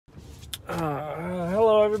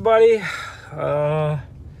Hello everybody.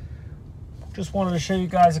 Just wanted to show you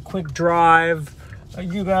guys a quick drive.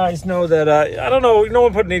 You guys know that I don't know, no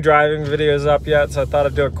one put any driving videos up yet, so I thought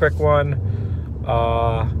I'd do a quick one.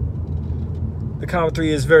 The Comet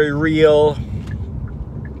 3 is very real.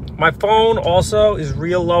 My phone also is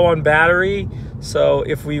real low on battery, so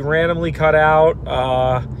if we randomly cut out,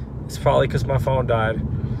 it's probably because my phone died.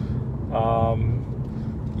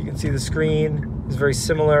 You can see the screen is very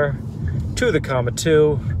similar to the Comet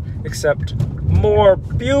 2, except more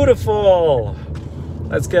beautiful.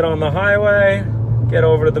 Let's get on the highway, get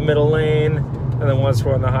over to the middle lane, and then once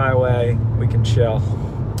we're on the highway, we can chill.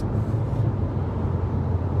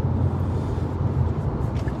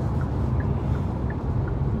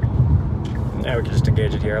 Now we can just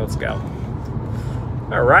engage it here. Let's go.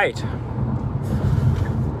 All right.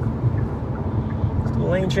 Let's do a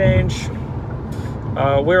lane change.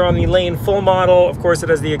 We're on the lane full model. Of course, it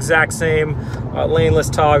has the exact same laneless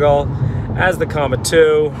toggle as the Comet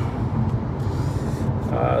 2.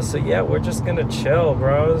 So yeah, we're just gonna chill,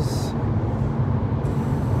 bros.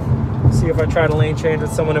 See if I try to lane change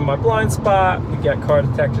with someone in my blind spot. We get car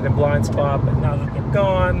detected in blind spot, but now that they're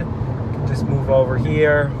gone, we can just move over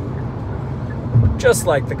here. Just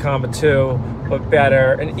like the Comet 2, but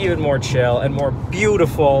better and even more chill and more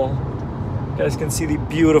beautiful. You guys can see the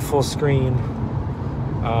beautiful screen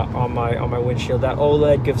on my windshield. That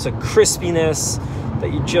OLED gives a crispiness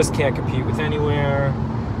that you just can't compete with anywhere.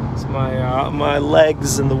 It's my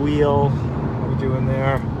legs and the wheel. What are we doing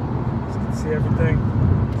there? So you can see everything.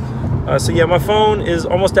 So yeah, my phone is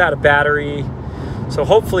almost out of battery, so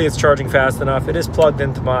hopefully it's charging fast enough. It is plugged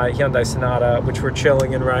into my Hyundai Sonata, which we're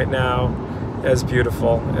chilling in right now. It's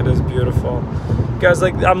beautiful. It is beautiful. Guys,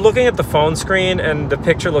 like, I'm looking at the phone screen and the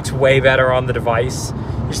picture looks way better on the device.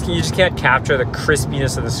 You just can't capture the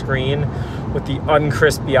crispiness of the screen with the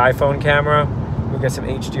uncrispy iPhone camera. We got some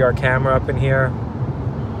HDR camera up in here.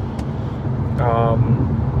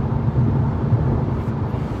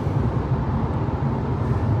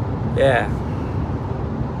 Yeah.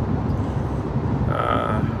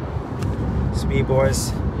 Speed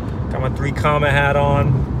boys. Got my 3 comma hat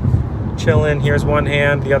on. Chilling. Here's one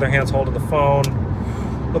hand, the other hand's holding the phone.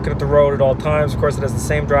 Looking at the road at all times. Of course, it has the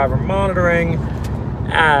same driver monitoring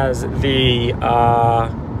as the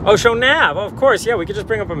show nav. Oh, of course, yeah, we could just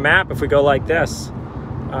bring up a map if we go like this.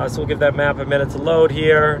 So we'll give that map a minute to load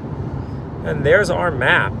here. And there's our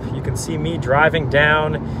map. You can see me driving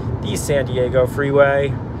down the San Diego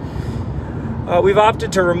freeway. We've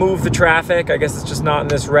opted to remove the traffic. I guess it's just not in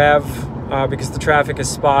this rev because the traffic is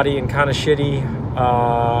spotty and kind of shitty.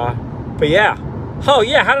 But yeah. Oh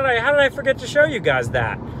yeah, how did I forget to show you guys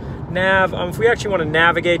that? Nav, if we actually want to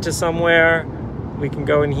navigate to somewhere, we can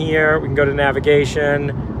go in here, we can go to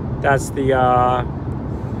navigation. That's the,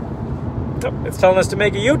 it's telling us to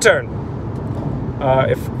make a U-turn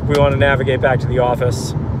if we want to navigate back to the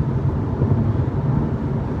office.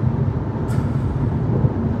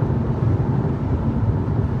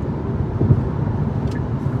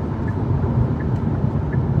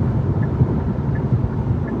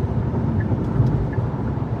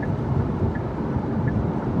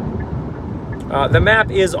 The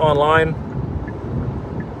map is online.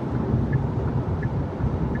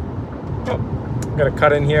 I'm gonna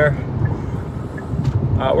cut in here.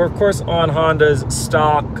 We're of course on Honda's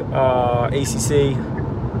stock ACC,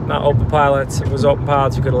 not Open Pilots. If it was Open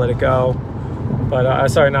Pilots, we could have let it go. But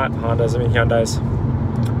sorry, not Hondas, I mean Hyundai's.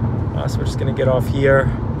 So we're just gonna get off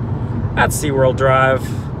here at SeaWorld Drive.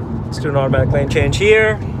 Let's do an automatic lane change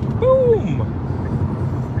here. Boom!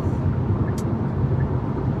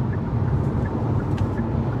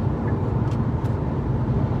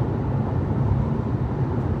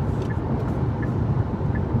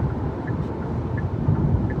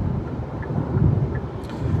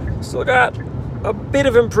 Still got a bit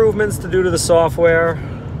of improvements to do to the software,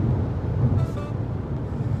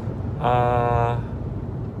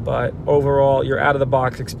 but overall your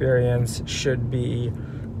out-of-the-box experience should be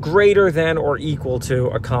greater than or equal to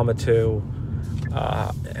a Comet 2,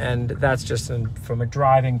 and that's just from a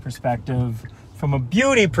driving perspective. From a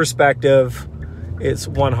beauty perspective, it's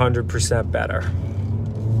 100% better.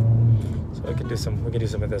 So we can do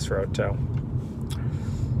some of this road too.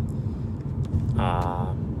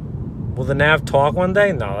 Will the nav talk one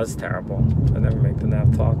day? No, that's terrible. I never make the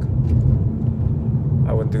nav talk.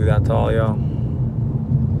 I wouldn't do that to all y'all.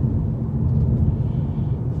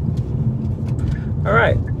 All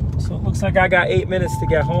right, so it looks like I got 8 minutes to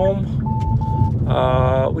get home.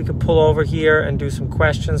 We could pull over here and do some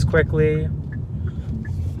questions quickly.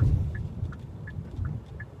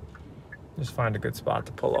 Just find a good spot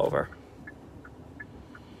to pull over.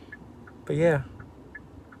 But yeah,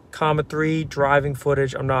 Comet 3 driving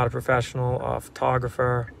footage. I'm not a professional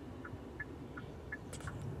photographer.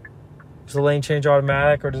 Is the lane change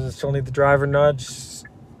automatic, or does it still need the driver nudge?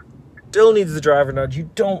 Still needs the driver nudge. You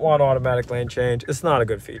don't want automatic lane change. It's not a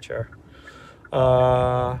good feature.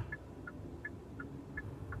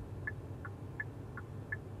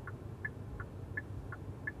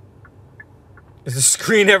 Is the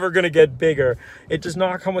screen ever going to get bigger? It does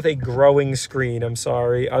not come with a growing screen, I'm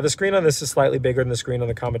sorry. The screen on this is slightly bigger than the screen on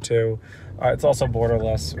the Comet 2. It's also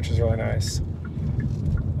borderless, which is really nice.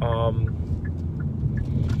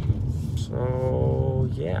 So,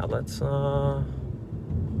 yeah, let's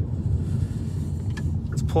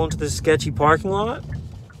pull into this sketchy parking lot.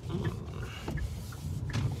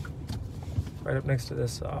 Right up next to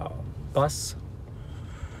this bus.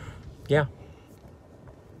 Yeah.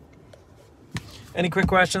 Any quick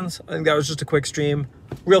questions? I think that was just a quick stream.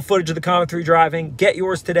 Real footage of the Comet 3 driving. Get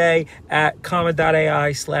yours today at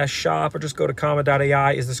comet.ai/shop, or just go to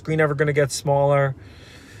comet.ai. Is the screen ever going to get smaller?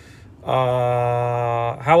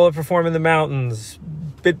 How will it perform in the mountains?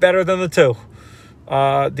 Bit better than the 2.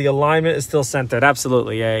 The alignment is still centered.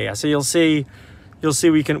 Absolutely, yeah. So you'll see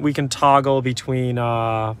we can toggle between.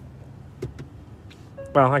 Well,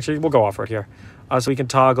 actually, we'll go off-road here. So we can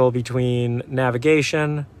toggle between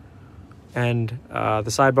navigation and the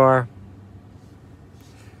sidebar.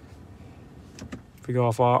 If we go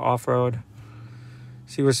off-road,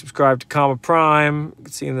 see we're subscribed to Comet Prime. You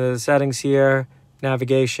can see in the settings here,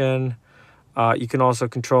 navigation. You can also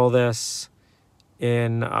control this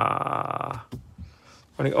in running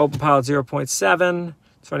OpenPilot 0.7.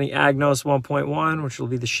 It's running Agnos 1.1, which will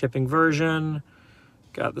be the shipping version.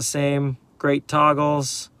 Got the same great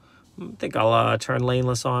toggles. I think I'll turn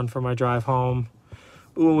laneless on for my drive home.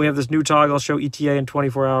 Ooh, we have this new toggle, show ETA in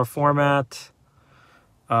 24-hour format.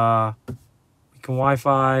 We can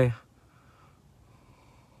Wi-Fi.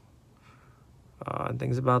 And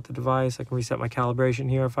things about the device. I can reset my calibration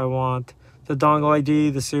here if I want. The dongle ID,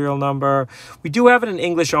 the serial number. We do have it in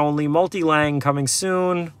English only. Multi-lang coming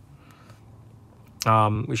soon.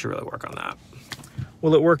 We should really work on that.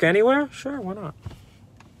 Will it work anywhere? Sure, why not?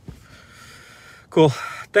 Cool.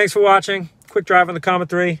 Thanks for watching. Quick drive on the Comet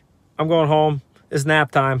 3. I'm going home. It's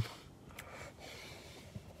nap time.